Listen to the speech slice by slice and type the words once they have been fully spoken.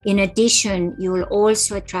In addition, you will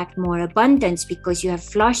also attract more abundance because you have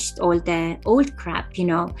flushed all the old crap,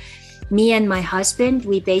 Me and my husband,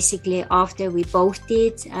 we basically, after we both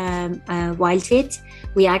did WILDFIT,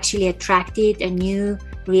 we actually attracted a new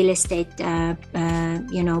real estate,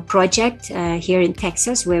 project here in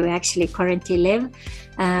Texas, where we actually currently live,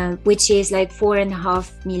 which is like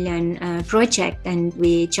 $4.5 million project. And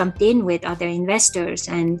we jumped in with other investors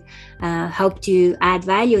and helped to add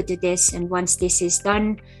value to this. And once this is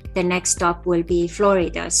done, the next stop will be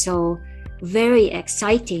Florida. So very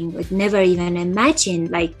exciting. Would never even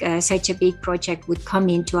imagine such a big project would come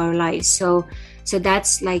into our lives. So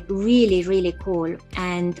that's like really, really cool.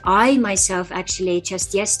 And I myself actually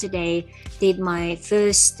just yesterday did my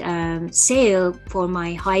first sale for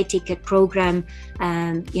my high ticket program,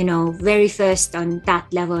 very first on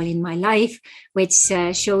that level in my life, which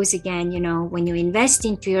shows again, when you invest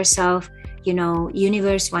into yourself,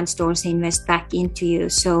 universe wants to also invest back into you.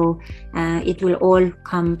 So it will all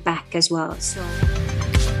come back as well. So.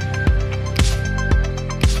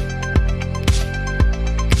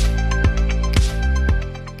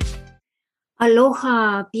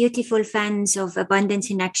 Aloha, beautiful fans of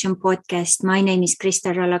Abundance in Action podcast. My name is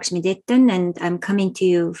Laksmi-Ditton, and I'm coming to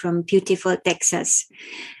you from beautiful Texas.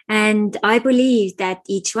 And I believe that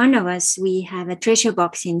each one of us, we have a treasure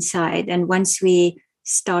box inside. And once we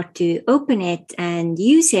start to open it and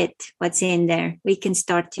use it, what's in there, we can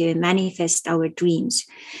start to manifest our dreams.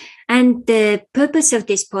 And the purpose of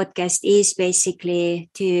this podcast is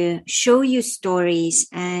basically to show you stories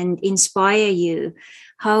and inspire you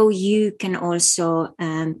how you can also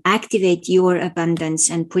activate your abundance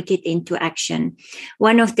and put it into action.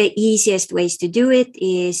 One of the easiest ways to do it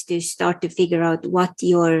is to start to figure out what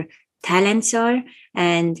your talents are.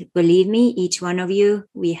 And believe me, each one of you,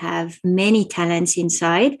 we have many talents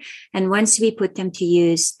inside. And once we put them to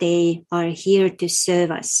use, they are here to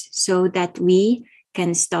serve us so that we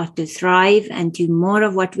can start to thrive and do more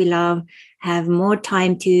of what we love, have more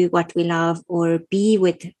time to what we love, or be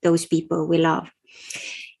with those people we love.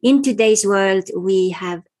 In today's world, we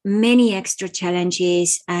have many extra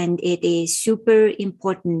challenges, and it is super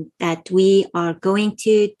important that we are going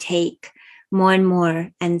to take more and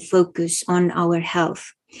more and focus on our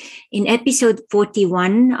health. In episode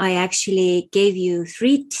 41, I actually gave you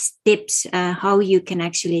 3 tips how you can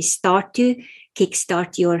actually start to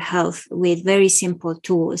kickstart your health with very simple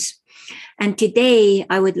tools. And today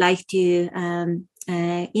I would like to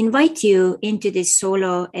invite you into this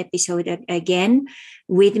solo episode again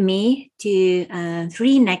with me to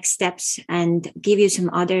 3 next steps and give you some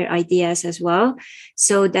other ideas as well,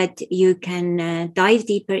 so that you can dive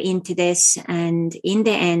deeper into this. And in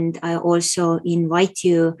the end, I also invite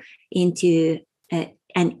you into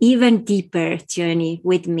an even deeper journey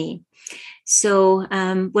with me. So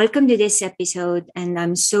welcome to this episode, and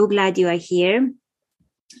I'm so glad you are here.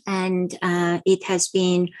 And it has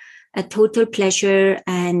been a total pleasure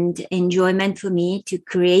and enjoyment for me to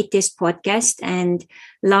create this podcast. And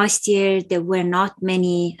last year, there were not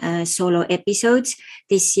many solo episodes.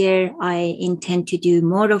 This year, I intend to do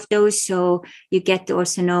more of those. So you get to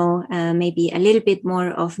also know maybe a little bit more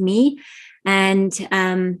of me. And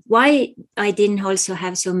why I didn't also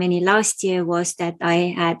have so many last year was that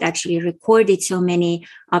I had actually recorded so many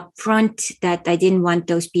upfront that I didn't want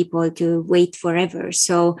those people to wait forever.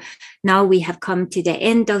 So now we have come to the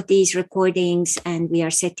end of these recordings, and we are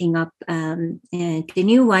setting up the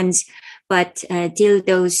new ones. But till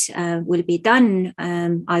those will be done,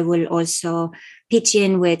 I will also pitch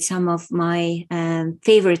in with some of my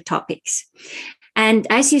favorite topics. And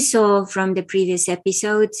as you saw from the previous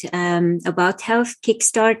episode about Health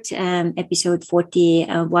Kickstart, episode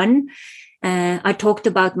 41, I talked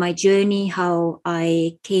about my journey, how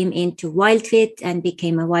I came into WILDFIT and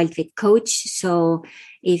became a WILDFIT coach. So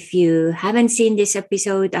if you haven't seen this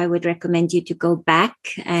episode, I would recommend you to go back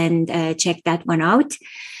and check that one out.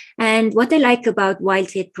 And what I like about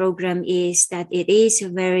WILDFIT program is that it is a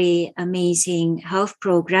very amazing health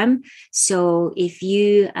program. So if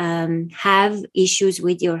you have issues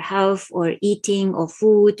with your health or eating or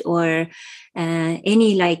food or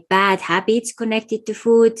any bad habits connected to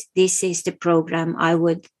food, this is the program I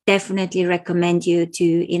would definitely recommend you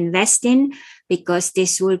to invest in, because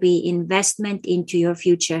this will be investment into your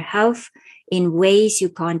future health in ways you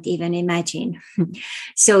can't even imagine.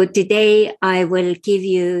 So today I will give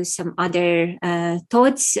you some other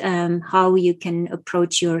thoughts, how you can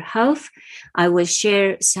approach your health. I will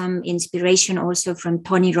share some inspiration also from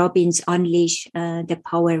Tony Robbins' Unleash the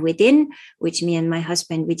Power Within, which me and my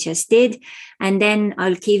husband, we just did. And then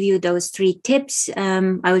I'll give you those 3 tips.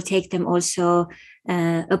 I will take them also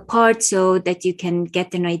apart so that you can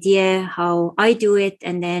get an idea how I do it,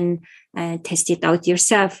 and then test it out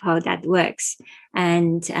yourself, how that works.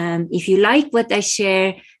 And if you like what I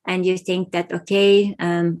share and you think that, okay,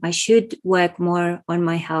 I should work more on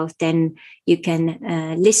my health, then you can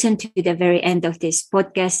listen to the very end of this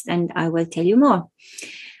podcast and I will tell you more.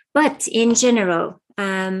 But in general,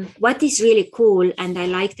 what is really cool and I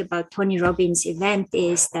liked about Tony Robbins' event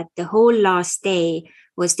is that the whole last day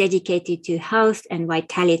was dedicated to health and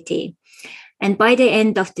vitality. And by the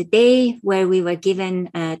end of the day, where we were given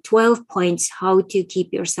 12 points how to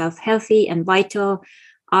keep yourself healthy and vital,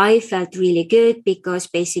 I felt really good because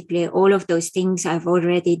basically all of those things I've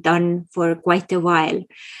already done for quite a while.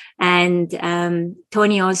 And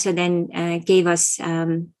Tony also then gave us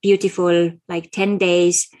beautiful 10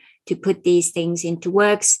 days to put these things into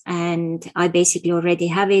works. And I basically already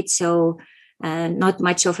have it. So not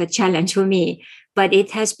much of a challenge for me, but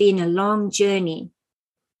it has been a long journey.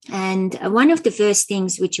 And one of the first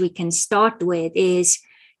things which we can start with is,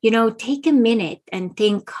 take a minute and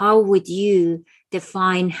think, how would you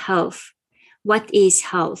define health? What is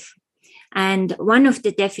health? And one of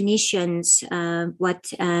the definitions, what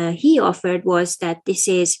he offered was that this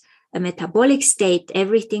is a metabolic state,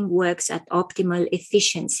 everything works at optimal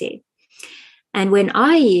efficiency. And when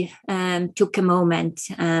I took a moment,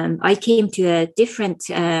 I came to a different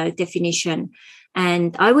definition.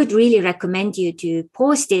 And I would really recommend you to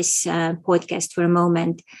pause this podcast for a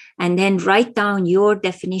moment and then write down your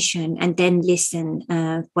definition and then listen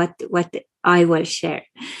what I will share.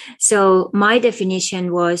 So my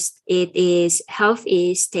definition was, health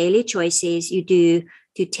is daily choices you do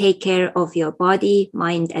to take care of your body,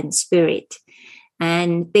 mind, and spirit.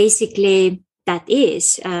 And basically that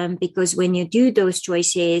is because when you do those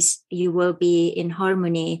choices, you will be in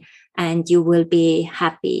harmony and you will be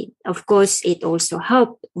happy. Of course, it also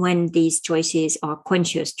helps when these choices are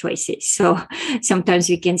conscious choices. So sometimes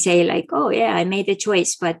we can say oh yeah, I made a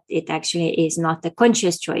choice, but it actually is not a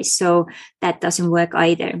conscious choice. So that doesn't work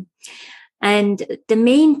either. And the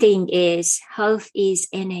main thing is health is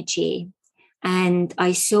energy. And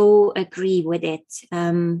I so agree with it.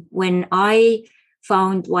 When I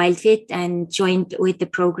found WILDFIT and joined with the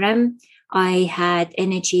program, I had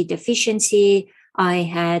energy deficiency.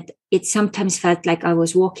 It sometimes felt like I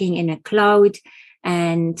was walking in a cloud,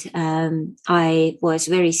 and I was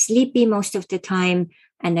very sleepy most of the time,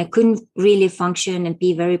 and I couldn't really function and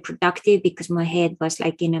be very productive because my head was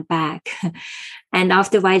in a bag. And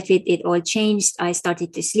after WILDFIT, it all changed. I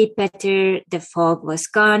started to sleep better. The fog was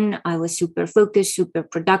gone. I was super focused, super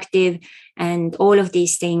productive. And all of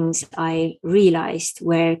these things I realized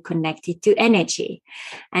were connected to energy.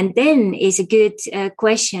 And then is a good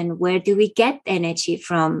question, where do we get energy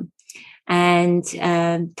from? And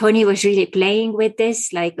Tony was really playing with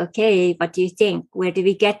this, okay, what do you think? Where do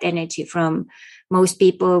we get energy from? Most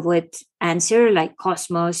people would answer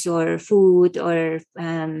cosmos or food or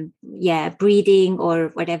breathing or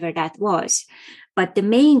whatever that was. But the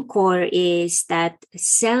main core is that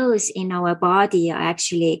cells in our body are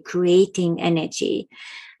actually creating energy.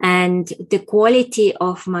 And the quality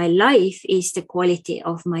of my life is the quality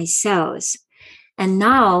of my cells. And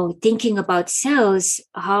now thinking about cells,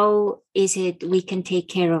 how is it we can take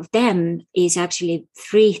care of them is actually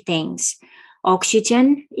three things.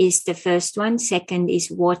 Oxygen is the first one. Second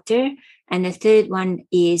is water. And the third one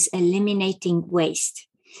is eliminating waste.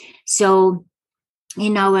 So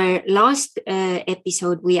in our last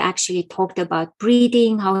episode, we actually talked about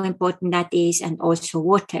breathing, how important that is, and also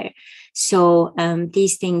water. So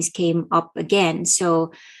these things came up again.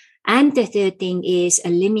 And the third thing is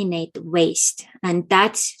eliminate waste. And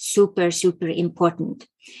that's super, super important.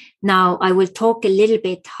 Now, I will talk a little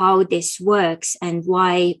bit how this works and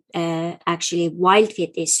why actually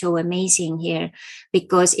WILDFIT is so amazing here.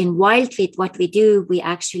 Because in WILDFIT, what we do, we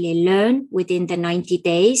actually learn within the 90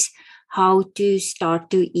 days how to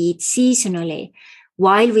start to eat seasonally.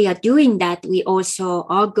 While we are doing that, we also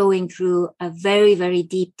are going through a very, very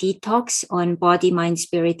deep detox on body, mind,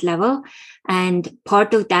 spirit level. And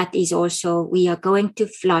part of that is also we are going to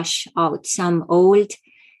flush out some old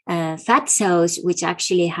fat cells, which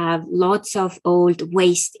actually have lots of old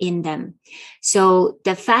waste in them. So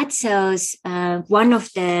the fat cells, one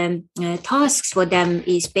of the tasks for them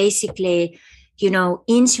is basically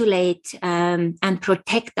insulate and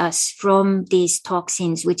protect us from these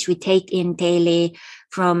toxins, which we take in daily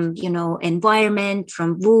from, environment,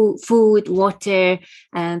 from food, water,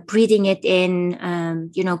 breathing it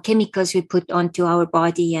in, chemicals we put onto our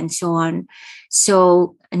body and so on.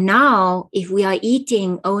 So now if we are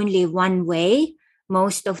eating only one way,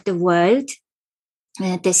 most of the world,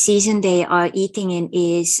 the season they are eating in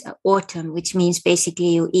is autumn, which means basically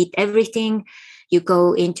you eat everything. You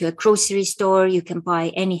go into a grocery store, you can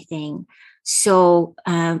buy anything. So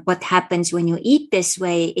what happens when you eat this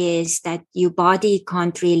way is that your body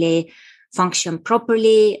can't really function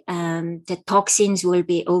properly. The toxins will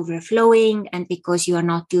be overflowing, and because you are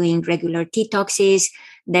not doing regular detoxes,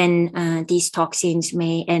 then these toxins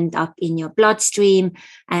may end up in your bloodstream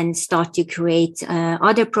and start to create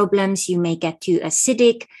other problems. You may get too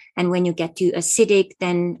acidic, and when you get too acidic,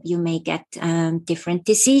 then you may get different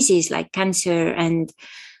diseases like cancer and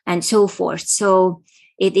so forth. So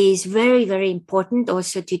it is very, very important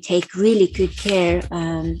also to take really good care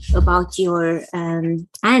about your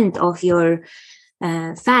and of your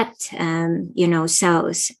fat,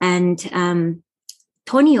 cells. And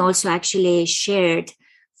Tony also actually shared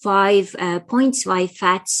 5 points why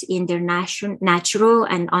fats in their natural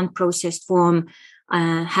and unprocessed form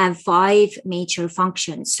have 5 major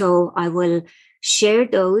functions. So I will share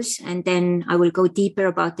those, and then I will go deeper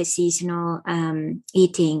about the seasonal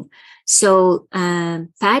eating. So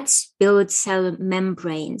fats build cell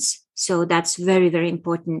membranes. So that's very, very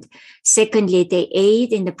important. Secondly, they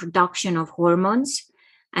aid in the production of hormones.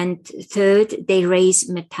 And third, they raise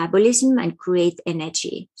metabolism and create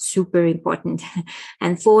energy. Super important.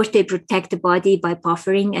 And fourth, they protect the body by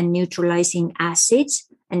buffering and neutralizing acids.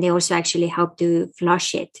 And they also actually help to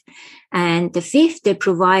flush it. And the fifth, they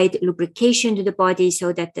provide lubrication to the body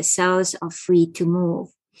so that the cells are free to move.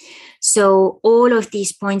 So all of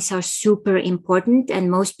these points are super important. And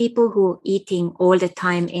most people who are eating all the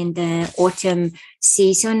time in the autumn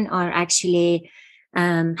season are actually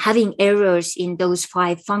having errors in those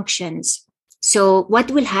 5 functions. So what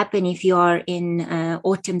will happen if you are in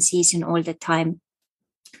autumn season all the time?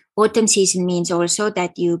 Autumn season means also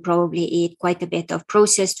that you probably eat quite a bit of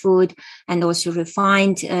processed food and also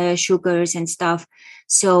refined sugars and stuff.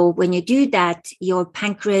 So when you do that, your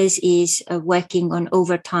pancreas is working on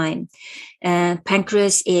overtime.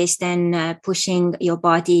 Pancreas is then pushing your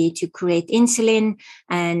body to create insulin.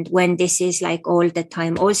 And when this is like all the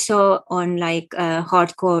time also on like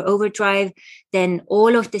hardcore overdrive, then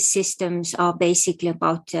all of the systems are basically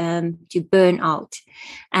about to burn out.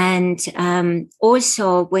 And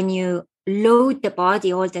also when you load the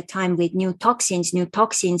body all the time with new toxins,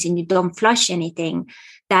 and you don't flush anything,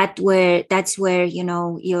 that's where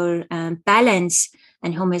your balance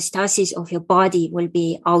and homeostasis of your body will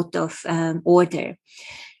be out of order.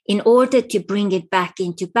 In order to bring it back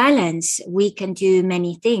into balance, we can do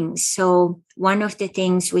many things. So one of the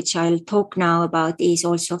things which I'll talk now about is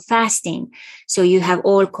also fasting. So you have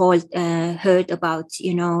all heard about,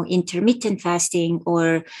 intermittent fasting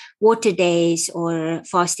or water days or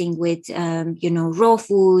fasting with, raw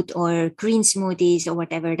food or green smoothies or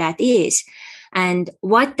whatever that is. And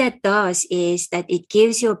what that does is that it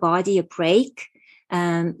gives your body a break,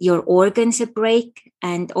 your organs a break.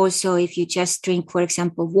 And also if you just drink, for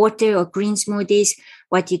example, water or green smoothies,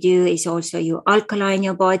 what you do is also you alkaline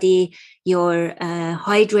your body, you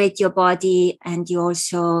hydrate your body, and you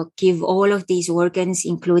also give all of these organs,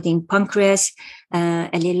 including pancreas, a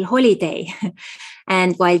little holiday.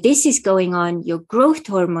 And while this is going on, your growth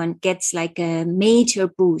hormone gets like a major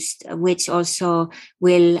boost, which also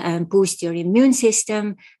will boost your immune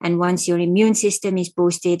system. And once your immune system is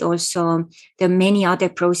boosted, also there are many other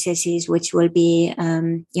processes which will be,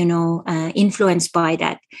 influenced by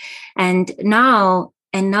that. And now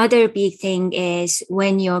another big thing is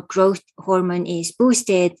when your growth hormone is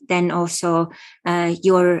boosted, then also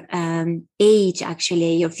your age,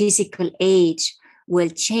 actually, your physical age will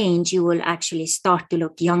change. You will actually start to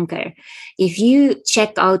look younger. If you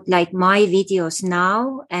check out like my videos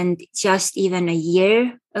now and just even a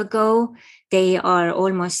year ago, they are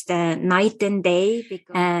almost night and day.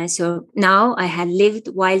 So now I had lived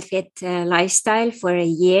WILDFIT lifestyle for a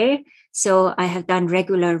year. So I have done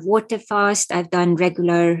regular water fast. I've done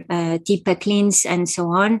regular deeper cleans and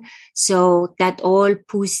so on. So that all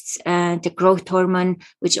boosts the growth hormone,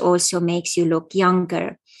 which also makes you look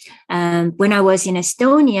younger. When I was in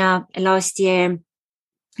Estonia last year,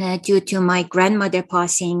 due to my grandmother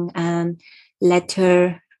passing, let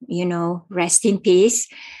her, rest in peace.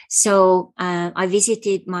 So I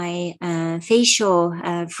visited my facial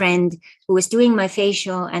friend who was doing my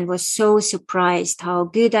facial and was so surprised how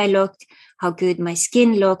good I looked, how good my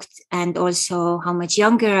skin looked, and also how much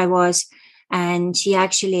younger I was. And she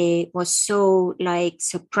actually was so like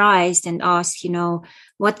surprised and asked,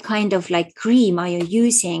 what kind of like cream are you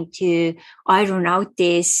using to iron out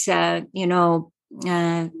this, your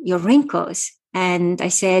wrinkles? And I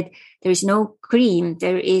said, there is no cream,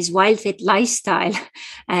 there is WILDFIT lifestyle.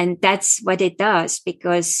 And that's what it does,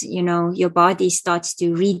 because, your body starts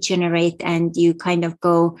to regenerate and you kind of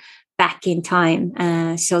go back in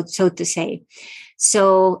time, so to say.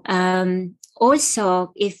 So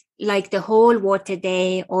also, if like the whole water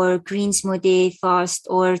day or green smoothie fast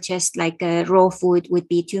or just like a raw food would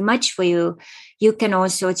be too much for you, you can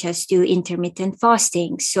also just do intermittent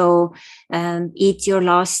fasting. So eat your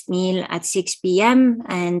last meal at 6 p.m.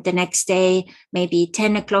 and the next day, maybe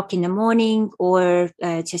 10 o'clock in the morning, or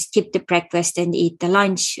just skip the breakfast and eat the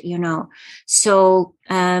lunch, So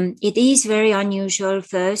it is very unusual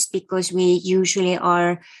first because we usually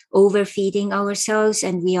are overfeeding ourselves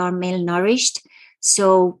and we are malnourished.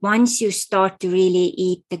 So once you start to really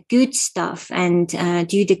eat the good stuff and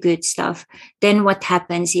do the good stuff, then what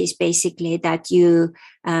happens is basically that you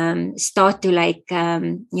start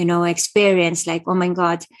to experience like, oh my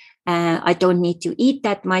God, I don't need to eat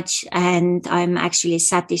that much. And I'm actually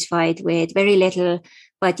satisfied with very little,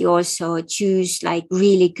 but you also choose like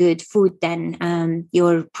really good food, then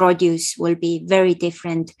your produce will be very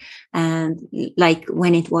different like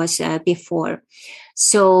when it was before.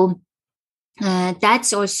 So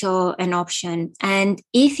that's also an option. And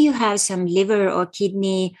if you have some liver or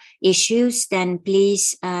kidney issues, then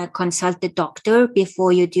please consult the doctor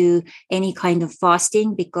before you do any kind of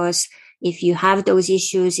fasting, because if you have those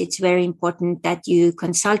issues, it's very important that you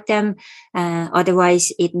consult them.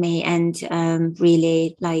 Otherwise, it may end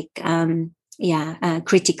really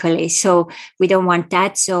critically. So we don't want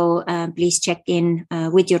that. So please check in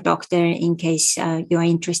with your doctor in case you are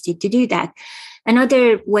interested to do that.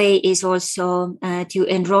 Another way is also to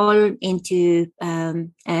enroll into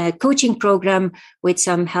a coaching program with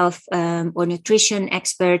some health or nutrition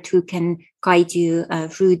expert who can guide you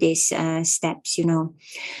through these steps,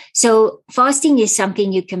 So fasting is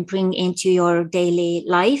something you can bring into your daily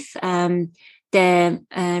life. The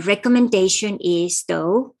recommendation is,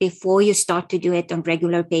 though, before you start to do it on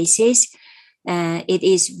regular basis, it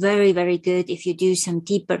is very, very good if you do some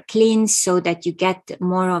deeper cleanse so that you get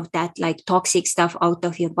more of that like toxic stuff out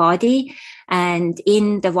of your body. And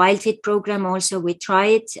in the WILDFIT program also we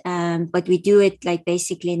try it, but we do it like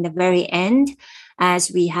basically in the very end,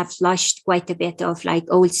 as we have flushed quite a bit of like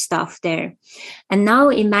old stuff there. And now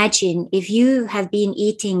imagine if you have been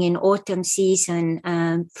eating in autumn season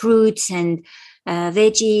fruits and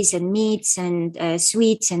veggies and meats and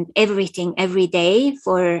sweets and everything every day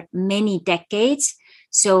for many decades.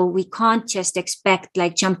 So we can't just expect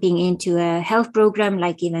like jumping into a health program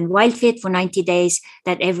like even WILDFIT for 90 days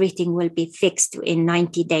that everything will be fixed in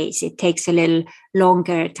 90 days. It takes a little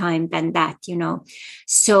longer time than that,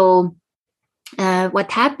 So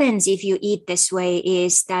what happens if you eat this way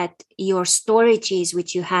is that your storages,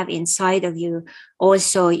 which you have inside of you,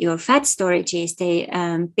 also your fat storages, they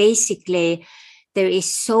basically, there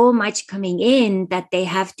is so much coming in that they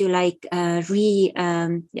have to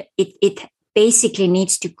it basically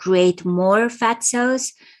needs to create more fat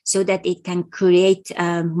cells so that it can create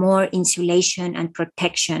more insulation and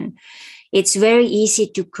protection. It's very easy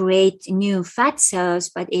to create new fat cells,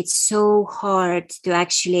 but it's so hard to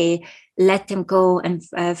actually let them go and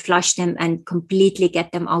flush them and completely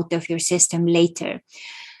get them out of your system later.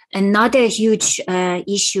 Another huge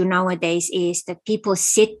issue nowadays is that people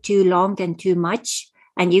sit too long and too much.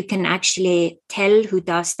 And you can actually tell who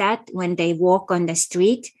does that when they walk on the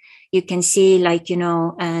street. You can see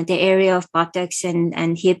the area of buttocks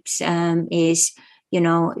and hips is,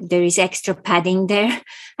 there is extra padding there.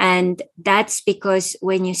 And that's because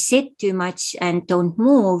when you sit too much and don't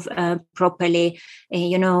move properly,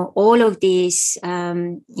 all of these,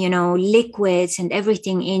 liquids and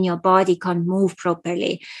everything in your body can't move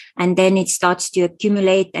properly. And then it starts to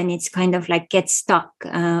accumulate and it's kind of like gets stuck,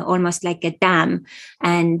 almost like a dam.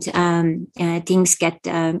 And things get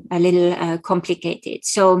a little complicated.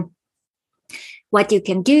 So what you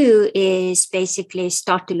can do is basically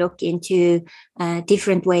start to look into a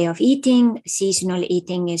different way of eating. Seasonal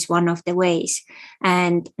eating is one of the ways.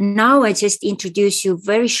 And now I just introduce you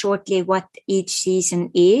very shortly what each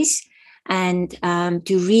season is. And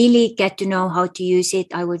to really get to know how to use it,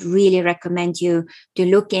 I would really recommend you to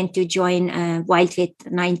look into join a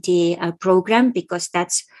WILDFIT 90 program, because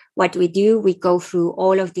that's what we do. We go through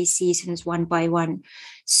all of these seasons one by one.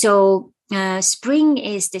 So spring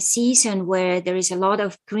is the season where there is a lot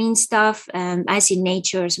of green stuff, as in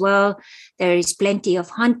nature as well. There is plenty of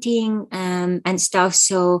hunting and stuff.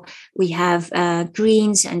 So we have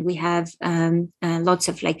greens, and we have lots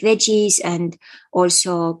of like veggies, and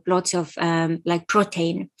also lots of like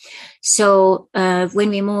protein. So when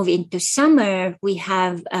we move into summer, we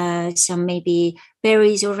have some maybe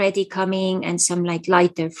berries already coming, and some like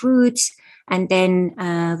lighter fruits. And then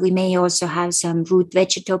we may also have some root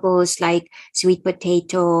vegetables like sweet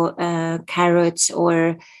potato, carrots,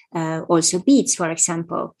 or also beets, for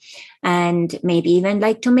example, and maybe even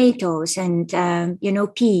like tomatoes and,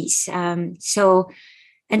 peas. So,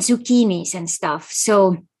 and zucchinis and stuff.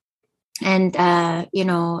 So, and,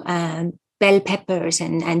 bell peppers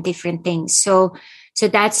and different things. So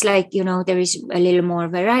that's like, there is a little more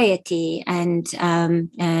variety, and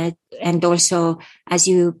also as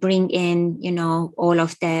you bring in, all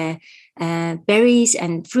of the berries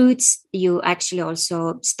and fruits, you actually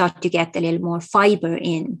also start to get a little more fiber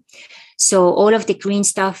in. So all of the green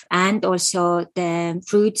stuff and also the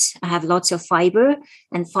fruits have lots of fiber,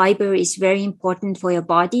 and fiber is very important for your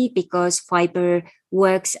body because fiber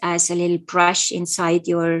works as a little brush inside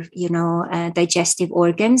your, digestive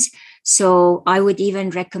organs. So I would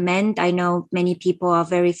even recommend, I know many people are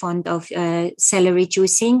very fond of celery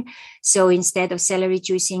juicing. So instead of celery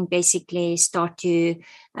juicing, basically start to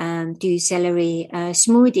do celery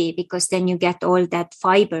smoothie, because then you get all that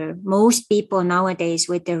fiber. Most people nowadays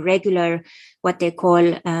with the regular, what they call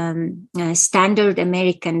standard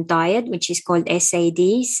American diet, which is called SAD,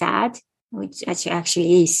 which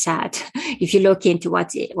actually is sad if you look into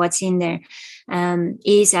what's in there,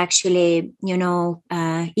 is actually,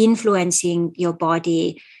 influencing your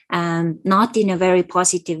body, not in a very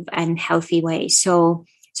positive and healthy way. So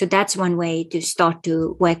that's one way to start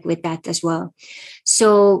to work with that as well.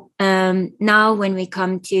 So now when we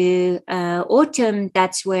come to autumn,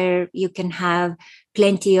 that's where you can have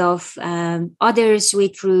plenty of other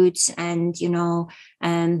sweet fruits, and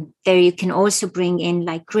there you can also bring in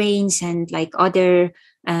like grains and like other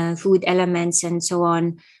food elements and so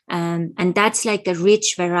on, and that's like a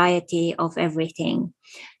rich variety of everything.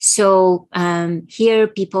 So here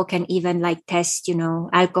people can even like test,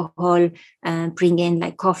 alcohol, bring in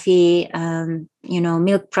like coffee,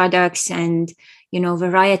 milk products, and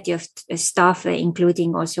variety of stuff,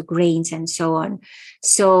 including also grains and so on.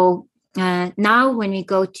 So now when we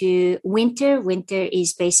go to winter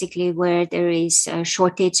is basically where there is a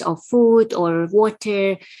shortage of food or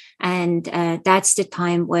water, and that's the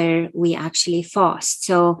time where we actually fast.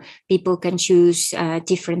 So people can choose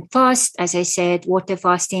different fasts, as I said, water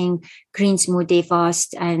fasting, green smoothie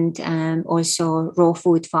fast, and also raw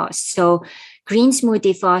food fast. So green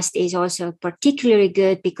smoothie fast is also particularly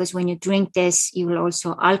good because when you drink this, you will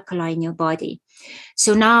also alkaline your body.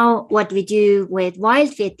 So now what we do with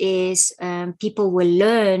WILDFIT is people will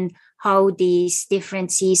learn how these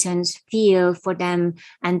different seasons feel for them.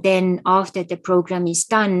 And then after the program is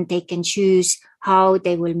done, they can choose how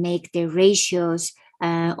they will make their ratios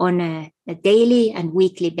on a daily and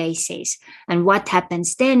weekly basis. And what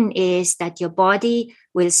happens then is that your body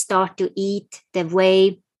will start to eat the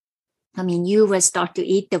way, you will start to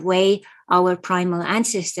eat the way our primal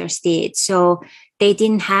ancestors did. So they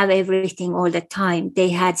didn't have everything all the time. They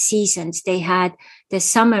had seasons. They had the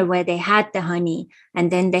summer where they had the honey, and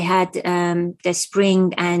then they had the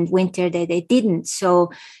spring and winter that they didn't.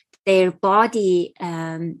 So their body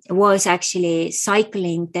was actually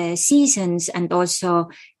cycling the seasons and also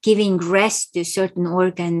giving rest to certain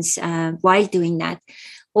organs while doing that.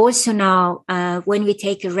 Also now, when we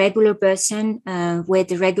take a regular person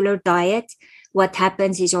with a regular diet, what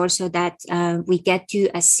happens is also that we get too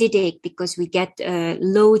acidic because we get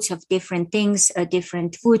loads of different things,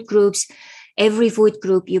 different food groups. Every food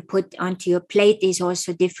group you put onto your plate is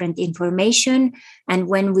also different information. And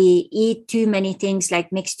when we eat too many things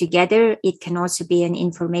like mixed together, it can also be an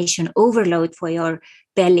information overload for your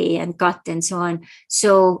belly and gut and so on.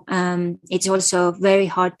 So it's also very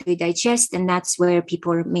hard to digest. And that's where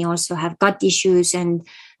people may also have gut issues and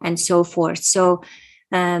so forth. So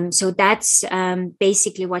that's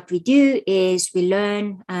basically what we do is we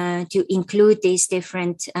learn to include these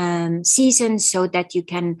different seasons so that you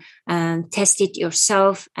can test it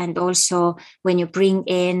yourself. And also when you bring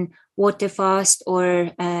in water fast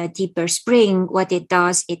or deeper spring, what it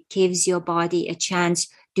does, it gives your body a chance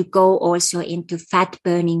to go also into fat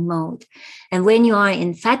burning mode. And when you are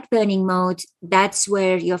in fat burning mode, that's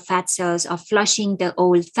where your fat cells are flushing the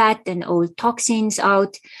old fat and old toxins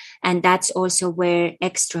out. And that's also where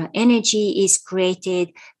extra energy is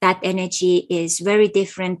created. That energy is very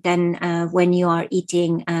different than when you are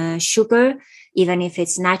eating sugar. even if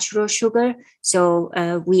it's natural sugar. So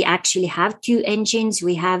we actually have two engines.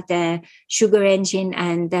 We have the sugar engine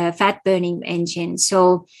and the fat burning engine.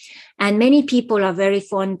 So, and many people are very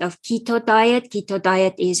fond of keto diet. Keto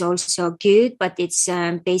diet is also good, but it's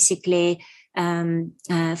basically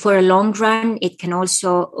for a long run, it can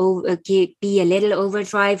also be a little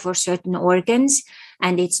overdrive for certain organs,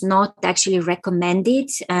 and it's not actually recommended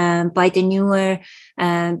by the newer,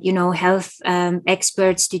 health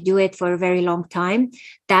experts to do it for a very long time.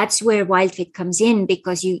 That's where WILDFIT comes in,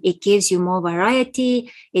 because it gives you more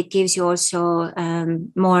variety. It gives you also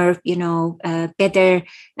more, better,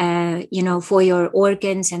 for your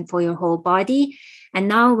organs and for your whole body. And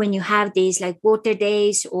now when you have these like water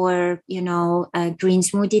days or, green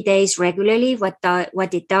smoothie days regularly,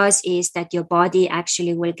 what it does is that your body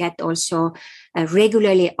actually will get also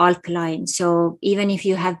regularly alkaline. So even if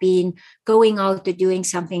you have been going out or doing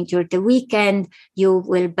something during the weekend, you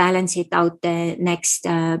will balance it out the next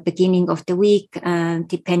beginning of the week,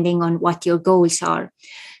 depending on what your goals are.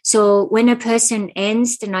 So when a person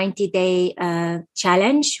ends the 90-day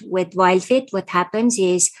challenge with WILDFIT, what happens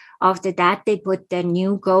is after that, they put the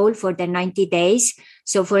new goal for the 90 days.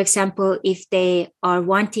 So for example, if they are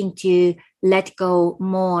wanting to let go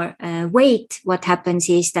more weight, what happens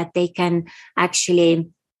is that they can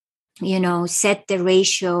actually, set the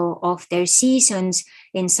ratio of their seasons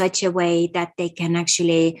in such a way that they can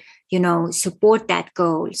actually, support that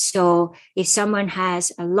goal. So if someone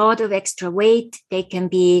has a lot of extra weight, they can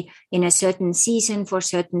be in a certain season for a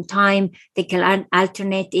certain time. They can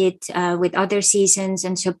alternate it with other seasons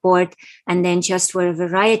and support. And then just for a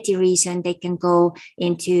variety reason, they can go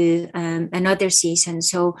into another season.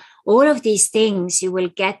 So all of these things you will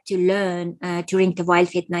get to learn during the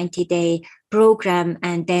WILDFIT 90-day program,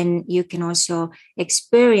 and then you can also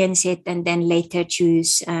experience it and then later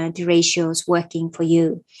choose the ratios working for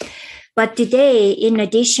you. But today, in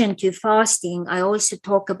addition to fasting, I also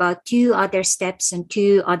talk about two other steps and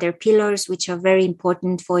two other pillars which are very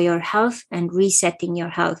important for your health and resetting your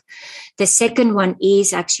health. The second one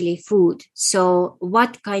is actually food. So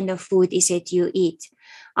what kind of food is it you eat?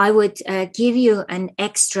 I would give you an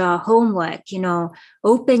extra homework,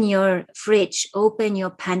 open your fridge, open your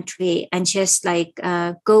pantry, and just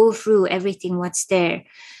go through everything what's there.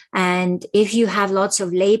 And if you have lots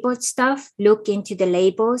of labeled stuff, look into the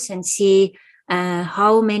labels and see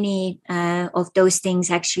how many of those things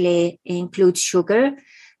actually include sugar.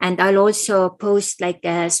 And I'll also post like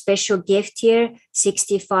a special gift here,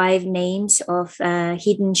 65 names of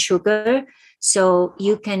hidden sugar. So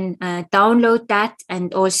you can download that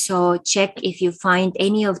and also check if you find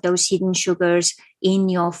any of those hidden sugars in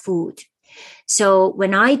your food. So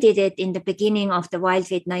when I did it in the beginning of the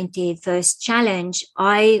WILDFIT 91st challenge,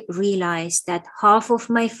 I realized that half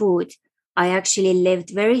of my food, I actually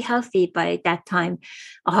lived very healthy by that time.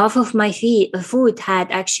 Half of my food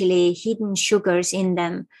had actually hidden sugars in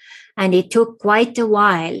them. And it took quite a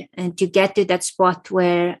while to get to that spot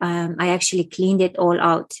where I actually cleaned it all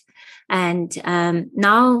out. And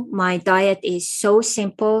now my diet is so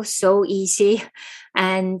simple, so easy.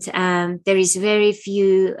 And there is very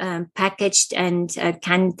few packaged and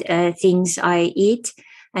canned things I eat.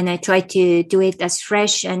 And I try to do it as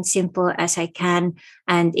fresh and simple as I can.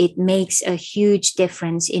 And it makes a huge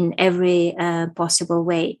difference in every possible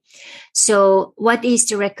way. So what is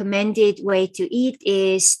the recommended way to eat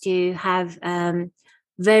is to have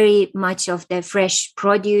very much of the fresh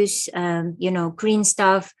produce, green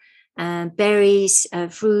stuff, berries,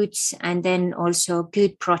 fruits, and then also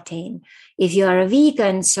good protein. If you are a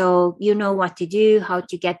vegan, so you know what to do, how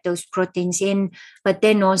to get those proteins in, but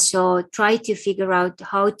then also try to figure out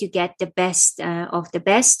how to get the best of the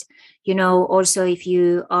best. Also if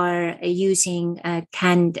you are using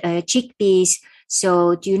canned chickpeas,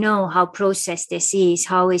 so do you know how processed this is?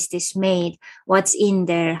 How is this made? What's in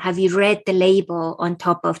there? Have you read the label on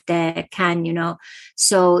top of the can,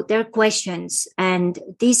 So there are questions, and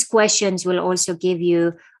these questions will also give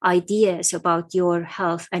you ideas about your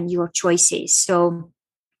health and your choices. So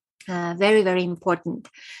very, very important.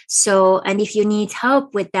 So, and if you need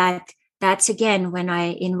help with that, that's again when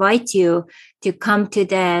I invite you to come to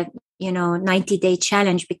the 90-day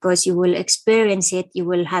challenge, because you will experience it. You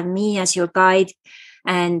will have me as your guide,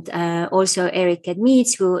 and also Eric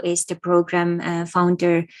Edmeets, who is the program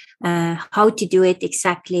founder, how to do it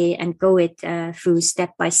exactly and go it through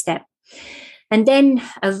step by step. And then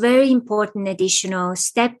a very important additional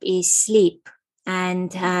step is sleep,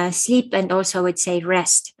 and sleep, and also I would say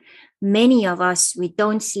rest. Many of us, we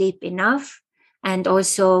don't sleep enough, and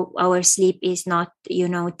also our sleep is not,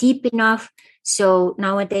 deep enough. So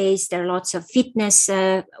nowadays there are lots of fitness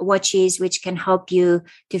watches which can help you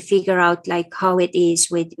to figure out like how it is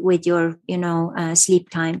with your sleep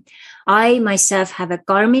time. I myself have a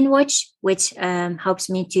Garmin watch which helps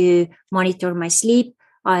me to monitor my sleep.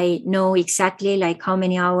 I know exactly like how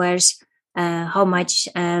many hours, how much,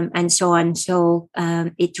 and so on. So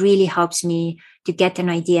it really helps me to get an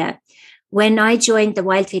idea. When I joined the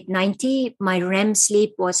WILDFIT 90, my REM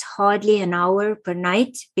sleep was hardly an hour per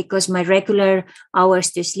night because my regular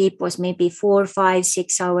hours to sleep was maybe 4, 5,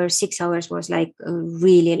 6 hours. 6 hours was like a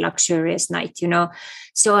really luxurious night,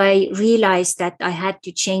 So I realized that I had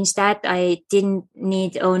to change that. I didn't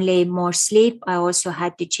need only more sleep. I also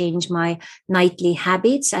had to change my nightly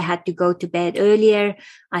habits. I had to go to bed earlier.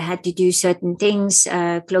 I had to do certain things,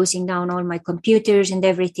 closing down all my computers and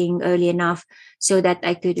everything early enough so that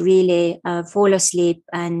I could really fall asleep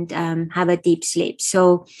and have a deep sleep.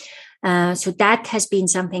 So that has been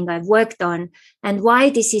something I've worked on. And why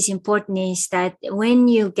this is important is that when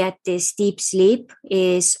you get this deep sleep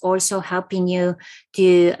is also helping you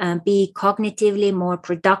to be cognitively more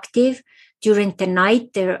productive. During the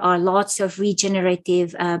night, there are lots of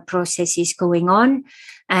regenerative processes going on.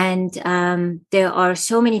 And there are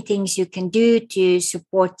so many things you can do to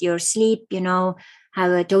support your sleep,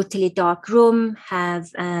 have a totally dark room, have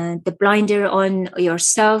the blinder on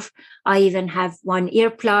yourself. I even have one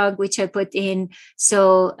earplug, which I put in.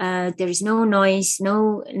 So there is no noise,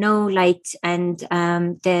 no light, and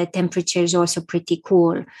the temperature is also pretty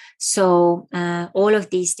cool. So all of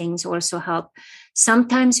these things also help.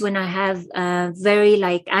 Sometimes when I have a very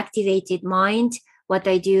like activated mind, what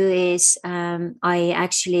I do is I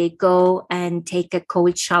actually go and take a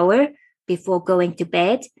cold shower before going to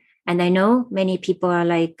bed. And I know many people are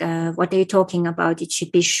like, what are you talking about? It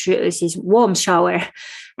should be this warm shower.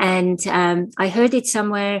 And I heard it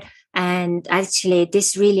somewhere. And actually,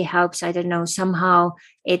 this really helps. I don't know, somehow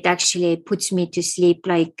it actually puts me to sleep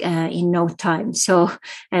like in no time. So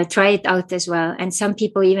try it out as well. And some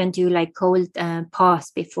people even do like cold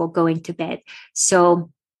baths before going to bed.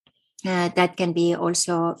 So that can be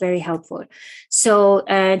also very helpful. So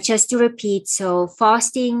just to repeat, so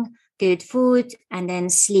fasting, good food, and then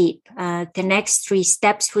sleep. The next 3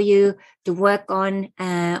 steps for you to work on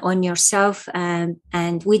yourself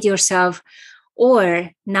and with yourself. Or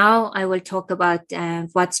now I will talk about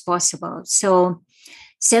what's possible. So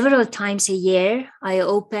several times a year, I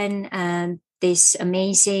open this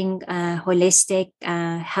amazing holistic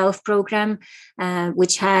health program,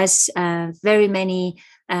 which has very many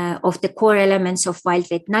of the core elements of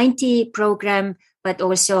WILDFIT 90 program, but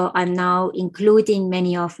also I'm now including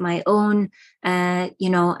many of my own,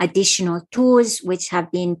 additional tools, which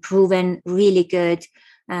have been proven really good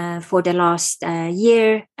for the last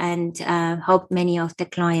year and helped many of the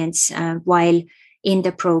clients while in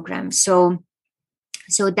the program. So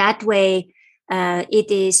that way,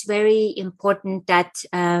 it is very important that,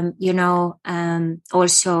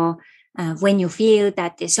 also when you feel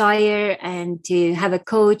that desire and to have a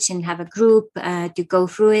coach and have a group to go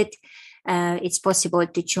through it, it's possible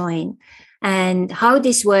to join. And how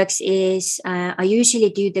this works is I usually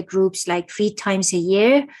do the groups like 3 times a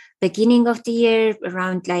year. Beginning of the year,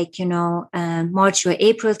 around like, March or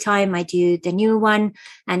April time, I do the new one.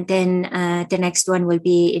 And then the next one will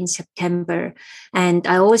be in September. And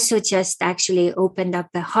I also just actually opened up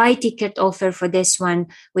a high ticket offer for this one,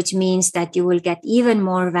 which means that you will get even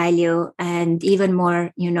more value and even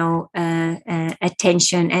more,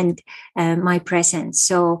 attention and my presence.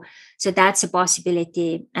 So that's a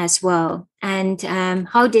possibility as well. And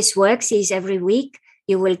how this works is every week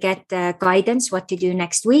you will get guidance what to do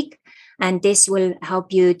next week. And this will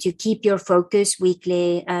help you to keep your focus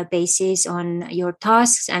weekly basis on your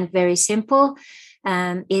tasks, and very simple.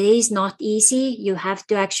 It is not easy. You have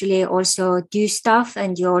to actually also do stuff,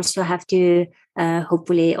 and you also have to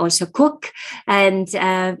hopefully also cook, and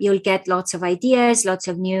you'll get lots of ideas, lots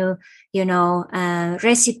of new,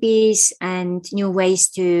 recipes and new ways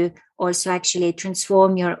to also actually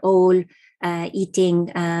transform your whole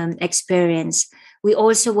eating experience. We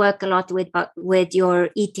also work a lot with your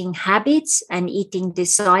eating habits and eating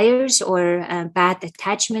desires, or bad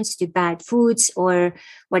attachments to bad foods, or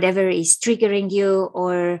whatever is triggering you,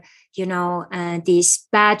 or these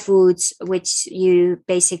bad foods which you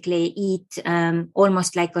basically eat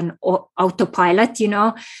almost like on autopilot.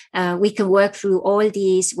 We can work through all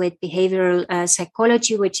these with behavioral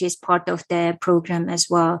psychology, which is part of the program as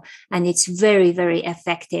well, and it's very, very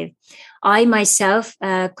effective. I myself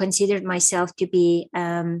considered myself to be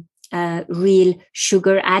a real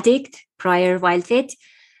sugar addict prior WILDFIT.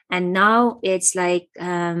 And now it's like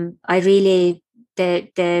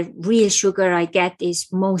the real sugar I get is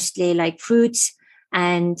mostly like fruits.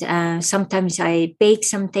 And sometimes I bake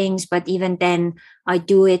some things, but even then I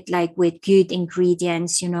do it like with good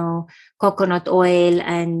ingredients, coconut oil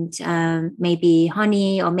and maybe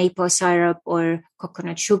honey or maple syrup or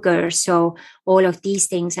coconut sugar. So all of these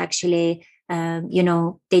things actually,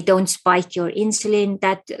 they don't spike your insulin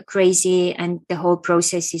that crazy, and the whole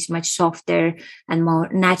process is much softer and more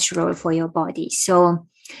natural for your body. So,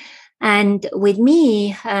 and with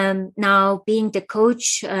me now being the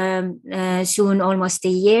coach soon almost a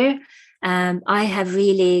year, I have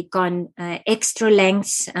really gone extra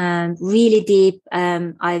lengths, really deep.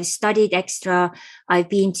 I've studied extra. I've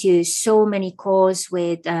been to so many calls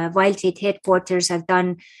with WILDFIT headquarters. I've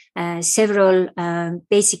done several.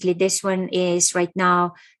 Basically, this one is right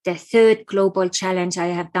now the third global challenge I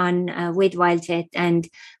have done with WILDFIT, and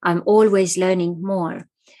I'm always learning more.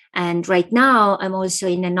 And right now, I'm also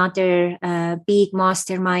in another big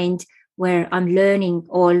mastermind where I'm learning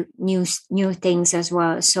all new things as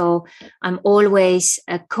well. So I'm always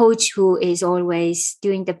a coach who is always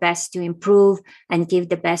doing the best to improve and give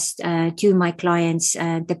the best to my clients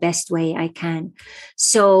the best way I can.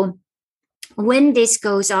 So when this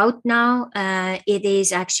goes out now, it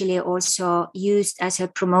is actually also used as a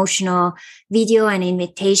promotional video and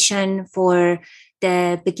invitation for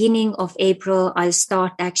the beginning of April. I'll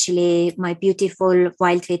start actually my beautiful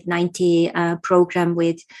WILDFIT 90 program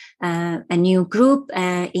with a new group,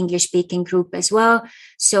 English speaking group as well.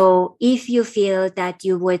 So if you feel that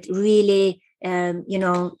you would really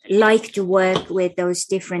like to work with those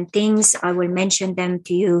different things, I will mention them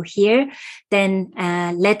to you here. Then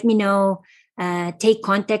let me know. Take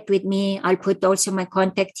contact with me. I'll put also my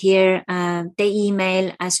contact here, the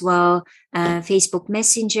email as well, Facebook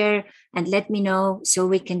Messenger, and let me know so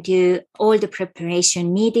we can do all the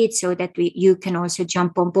preparation needed so that you can also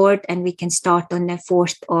jump on board and we can start on the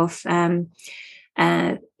 4th of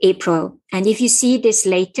April. And if you see this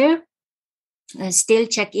later, still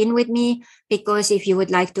check in with me, because if you would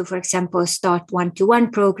like to, for example, start one-to-one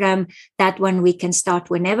program, that one we can start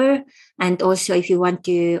whenever. And also if you want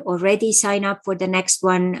to already sign up for the next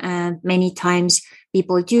one, many times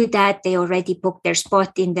people do that. They already book their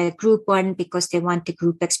spot in the group one because they want the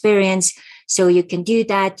group experience. So you can do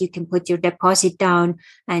that. You can put your deposit down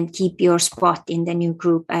and keep your spot in the new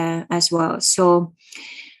group as well. So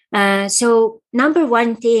number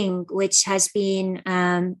one thing, which has been,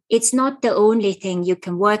 it's not the only thing you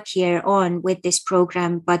can work here on with this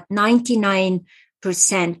program, but 99%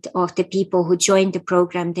 of the people who join the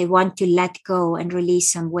program, they want to let go and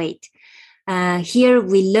release some weight. Here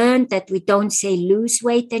we learned that we don't say lose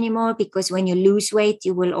weight anymore, because when you lose weight,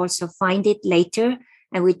 you will also find it later.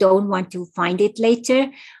 And we don't want to find it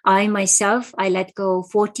later. I let go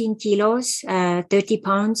 14 kilos, 30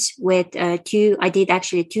 pounds with I did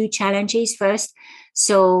actually 2 challenges first.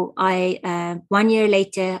 So 1 year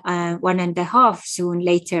later, 1.5 soon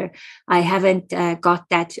later, I haven't got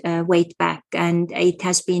that weight back. And it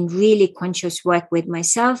has been really conscious work with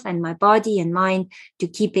myself and my body and mind to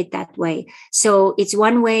keep it that way. So it's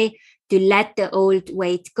one way to let the old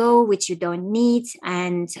weight go, which you don't need.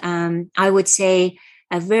 And I would say,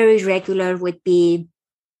 a very regular would be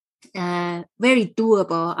very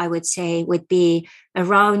doable, I would say, would be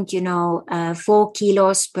around, 4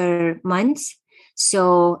 kilos per month.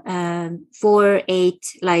 So 4, 8,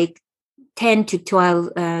 like 10 to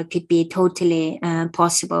 12 could be totally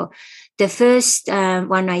possible. The first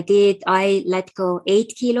one I did, I let go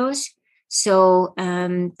 8 kilos. So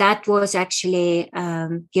that was actually,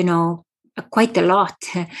 quite a lot.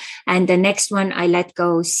 And the next one, I let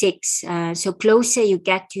go 6. So closer you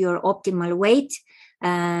get to your optimal weight,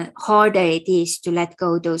 harder it is to let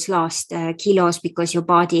go those last kilos, because your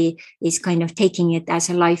body is kind of taking it as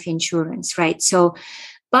a life insurance, right? So,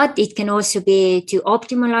 but it can also be to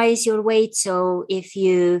optimize your weight. So if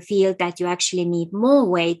you feel that you actually need more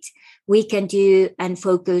weight, we can do and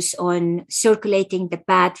focus on circulating the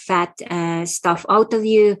bad fat stuff out of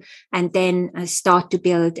you, and then start to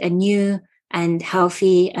build a new and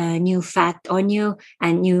healthy new fat on you,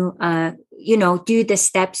 and do the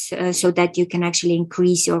steps so that you can actually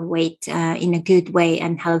increase your weight in a good way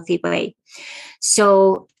and healthy way.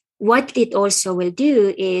 So what it also will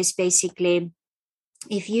do is basically,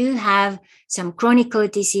 if you have some chronic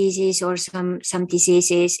diseases or some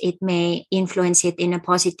diseases, it may influence it in a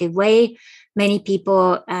positive way. Many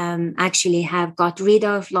people actually have got rid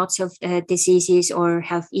of lots of diseases or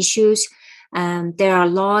health issues. There are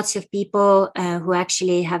lots of people who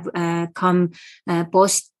actually have come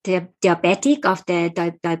post-diabetic of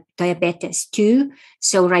the diabetes too.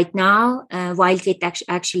 So right now, WILDFIT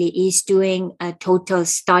actually is doing a total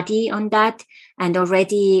study on that. And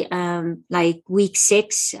already like week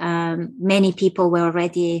 6, many people were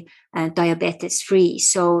already diabetes free.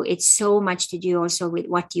 So it's so much to do also with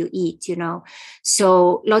what you eat, you know.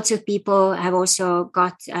 So lots of people have also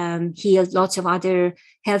got healed lots of other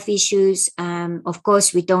health issues. Of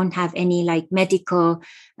course, we don't have any like medical,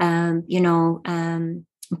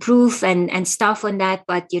 proof and stuff on that,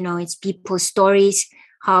 but, you know, it's people's stories,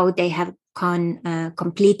 how they have gone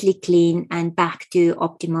completely clean and back to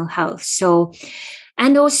optimal health. So,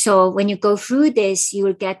 and also when you go through this, you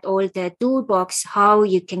will get all the toolbox, how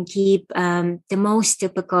you can keep the most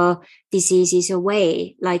typical diseases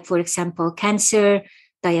away, like, for example, cancer,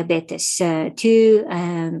 diabetes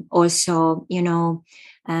 2, also, you know,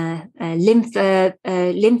 lymph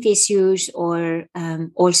issues, or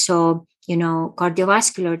also, you know,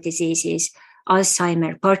 cardiovascular diseases,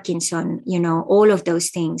 Alzheimer, Parkinson, you know, all of those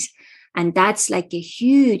things. And that's like a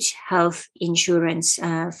huge health insurance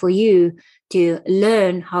for you to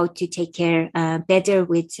learn how to take care better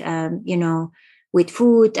with, you know, with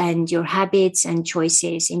food and your habits and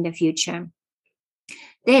choices in the future.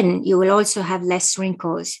 Then you will also have less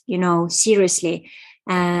wrinkles, you know, seriously.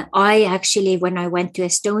 I actually, when I went to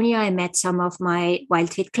Estonia, I met some of my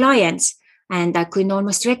WILDFIT clients, and I couldn't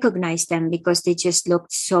almost recognize them because they just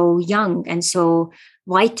looked so young and so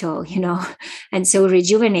vital, you know, and so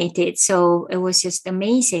rejuvenated. So it was just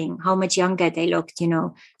amazing how much younger they looked, you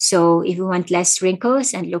know. So if you want less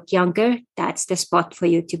wrinkles and look younger, that's the spot for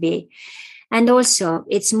you to be. And also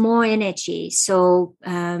it's more energy. So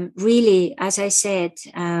really, as I said,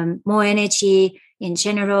 more energy in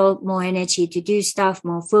general, more energy to do stuff,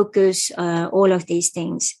 more focus, all of these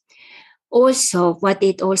things. Also, what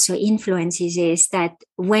it also influences is that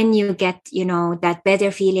when you get, you know, that better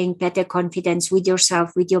feeling, better confidence with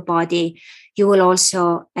yourself, with your body, you will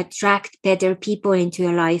also attract better people into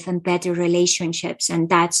your life and better relationships. And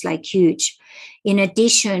that's like huge. In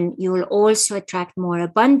addition, you will also attract more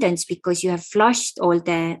abundance because you have flushed all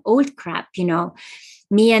the old crap, you know.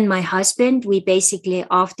 Me and my husband, we basically,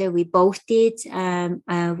 after we both did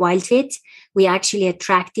WILDFIT, we actually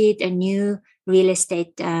attracted a new real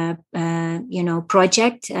estate,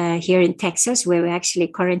 project here in Texas, where we actually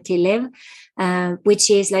currently live,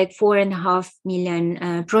 which is like $4.5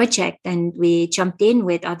 million project. And we jumped in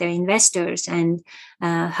with other investors and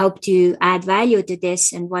helped to add value to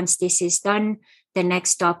this. And once this is done, the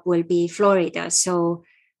next stop will be Florida. So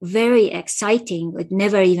very exciting. Would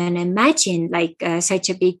never even imagine like such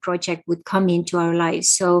a big project would come into our lives.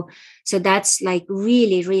 So that's like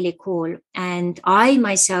really, really cool. And I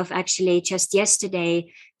myself actually just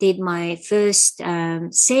yesterday did my first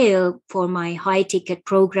sale for my high ticket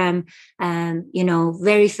program,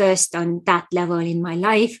 very first on that level in my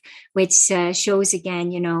life, which shows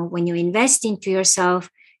again, you know, when you invest into yourself,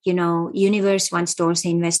 you know, universe wants to also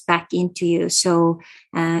invest back into you. So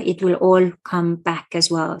it will all come back as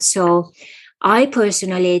well. So I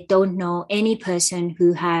personally don't know any person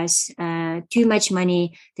who has too much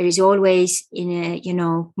money. There is always,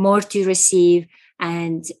 more to receive.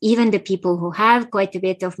 And even the people who have quite a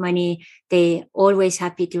bit of money, they always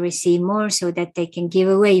happy to receive more so that they can give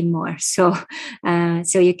away more. So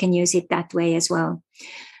you can use it that way as well.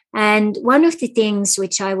 And one of the things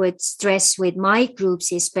which I would stress with my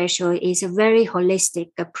groups especially is a very holistic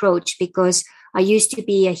approach, because I used to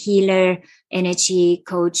be a healer, energy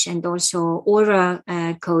coach, and also aura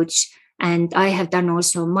coach. And I have done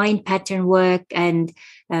also mind pattern work and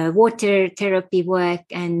water therapy work,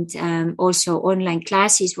 and also online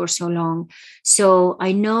classes for so long. So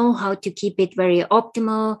I know how to keep it very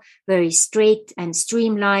optimal, very straight and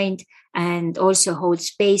streamlined, and also hold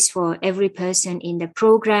space for every person in the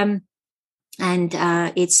program. And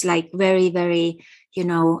it's like very, very,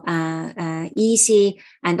 easy.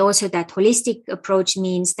 And also that holistic approach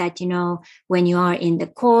means that, when you are in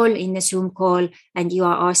the Zoom call, and you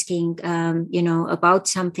are asking, about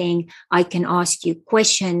something, I can ask you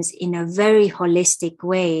questions in a very holistic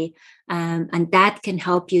way. And that can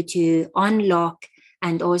help you to unlock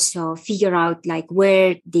and also figure out like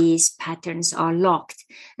where these patterns are locked.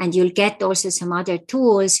 And you'll get also some other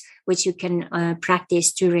tools which you can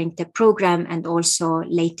practice during the program and also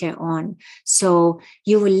later on. So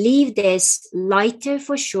you will leave this lighter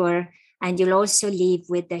for sure. And you'll also leave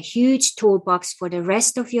with a huge toolbox for the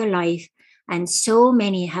rest of your life. And so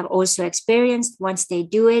many have also experienced once they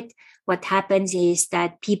do it, what happens is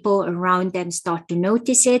that people around them start to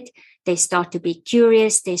notice it. They start to be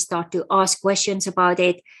curious. They start to ask questions about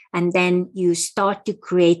it. And then you start to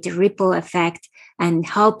create a ripple effect and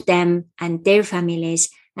help them and their families.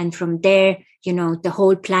 And from there, the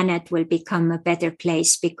whole planet will become a better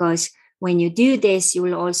place, because when you do this, you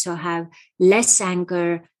will also have less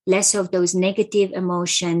anger, less of those negative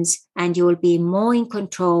emotions, and you will be more in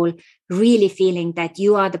control, really feeling that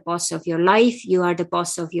you are the boss of your life, you are the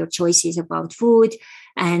boss of your choices about food,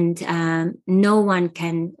 and no one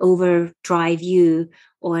can overdrive you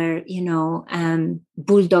or,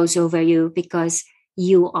 bulldoze over you, because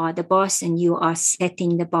you are the boss and you are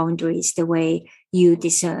setting the boundaries the way you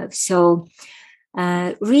deserve. So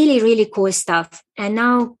really, really cool stuff. And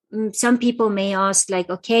now some people may ask, like,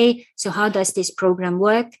 okay, so how does this program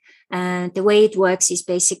work? The way it works is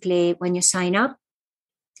basically when you sign up.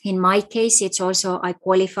 In my case, it's also I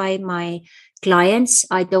qualify my clients.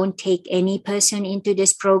 I don't take any person into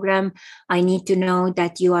this program. I need to know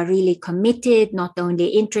that you are really committed, not only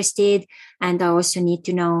interested. And I also need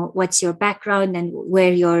to know what's your background and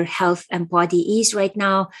where your health and body is right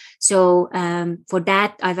now. So for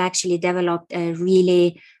that, I've actually developed a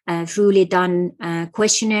really truly done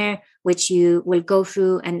questionnaire, which you will go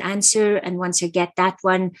through and answer. And once you get that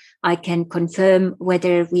one, I can confirm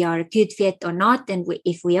whether we are a good fit or not. And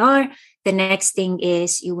if we are, the next thing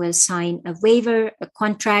is you will sign a waiver, a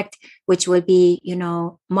contract, which will be,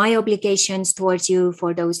 my obligations towards you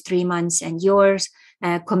for those 3 months and yours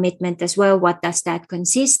commitment as well. What does that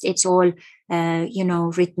consist? It's all,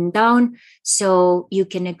 written down, so you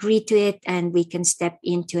can agree to it and we can step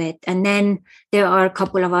into it. And then there are a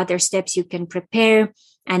couple of other steps you can prepare.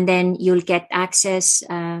 And then you'll get access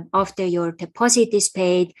after your deposit is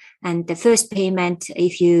paid and the first payment,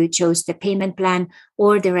 if you chose the payment plan,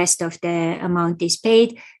 or the rest of the amount is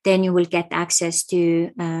paid, then you will get access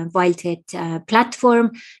to WILDFIT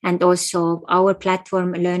platform, and also our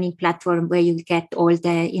platform, a learning platform where you get all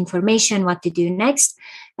the information, what to do next.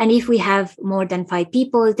 And if we have more than 5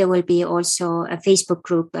 people, there will be also a Facebook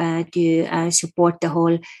group to support the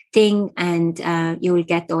whole thing. And you will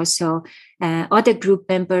get also other group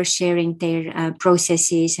members sharing their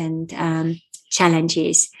processes and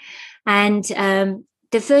challenges. And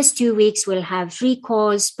the first 2 weeks will have 3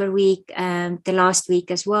 calls per week, the last week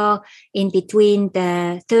as well. In between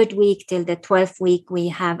the 3rd week till the 12th week, we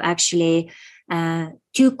have actually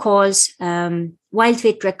 2 calls.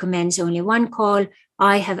 WILDFIT recommends only 1 call.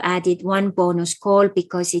 I have added 1 bonus call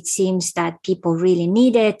because it seems that people really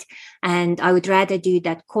need it. And I would rather do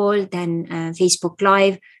that call than Facebook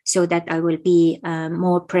Live, so that I will be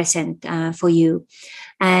more present for you.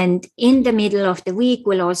 And in the middle of the week,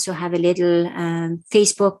 we'll also have a little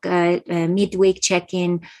Facebook midweek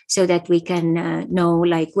check-in, so that we can know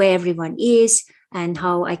like where everyone is and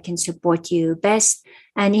how I can support you best.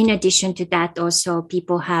 And in addition to that, also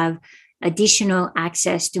people have additional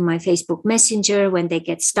access to my Facebook Messenger when they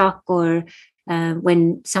get stuck, or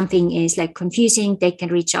when something is like confusing, they can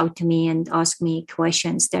reach out to me and ask me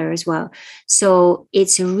questions there as well. So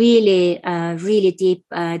it's a really, really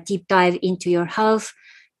deep dive into your health,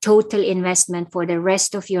 total investment for the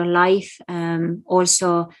rest of your life.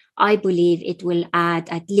 Also, I believe it will add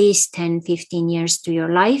at least 10, 15 years to your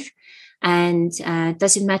life. And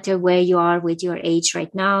doesn't matter where you are with your age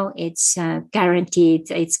right now, it's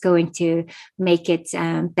guaranteed it's going to make it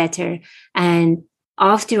better. And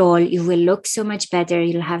after all, you will look so much better.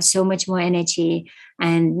 You'll have so much more energy,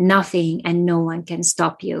 and nothing and no one can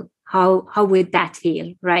stop you. How would that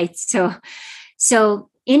feel, right? So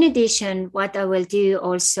in addition, what I will do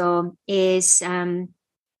also is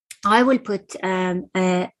I will put,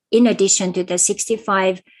 in addition to the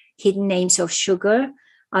 65 hidden names of sugar,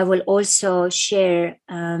 I will also share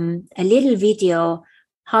a little video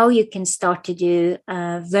how you can start to do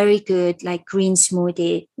a very good like green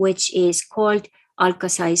smoothie, which is called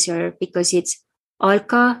Alka-Sizer, because it's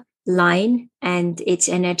alkaline and it's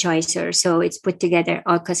energizer. So it's put together,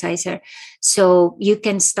 Alka-Sizer. So you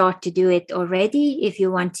can start to do it already if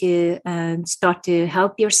you want to start to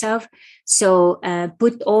help yourself. So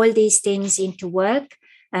put all these things into work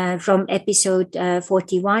from episode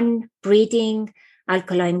 41, breathing,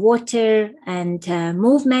 alkaline water, and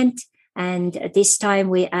movement. And this time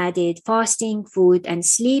we added fasting, food, and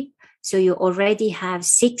sleep. So you already have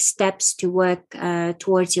 6 steps to work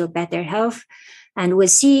towards your better health. And we'll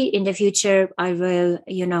see in the future, I will,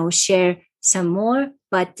 share some more.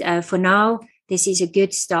 But for now, this is a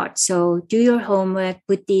good start. So do your homework,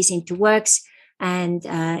 put these into works. And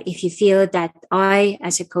if you feel that I,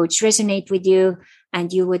 as a coach, resonate with you,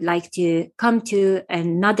 and you would like to come to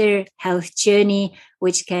another health journey,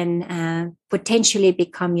 which can potentially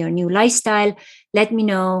become your new lifestyle, let me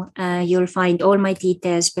know. You'll find all my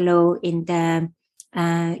details below in the,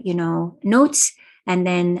 notes, and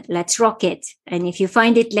then let's rock it. And if you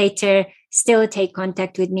find it later, still take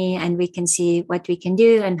contact with me and we can see what we can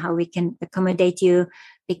do and how we can accommodate you,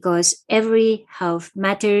 because every health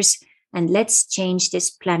matters. and let's change this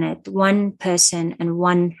planet one person and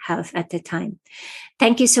one health at a time.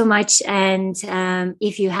 Thank you so much. And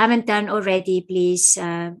if you haven't done already, please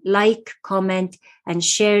like, comment, and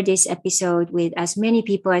share this episode with as many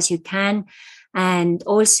people as you can. And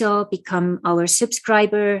also become our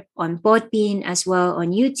subscriber on Podbean as well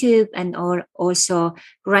on YouTube, and or also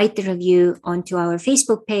write the review onto our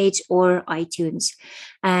Facebook page or iTunes.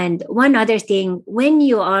 And one other thing, when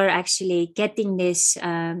you are actually getting this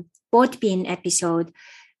Podbean episode,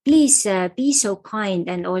 please be so kind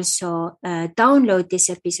and also download this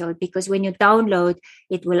episode, because when you download,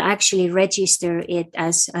 it will actually register it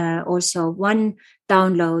as also one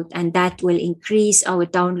download, and that will increase our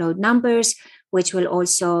download numbers, which will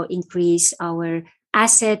also increase our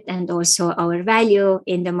asset and also our value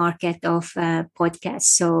in the market of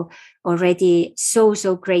podcasts. So already so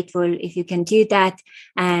grateful if you can do that.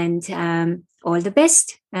 And all the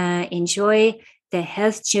best. Enjoy the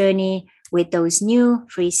health journey with those new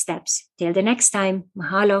 3 steps. Till the next time.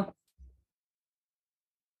 Mahalo.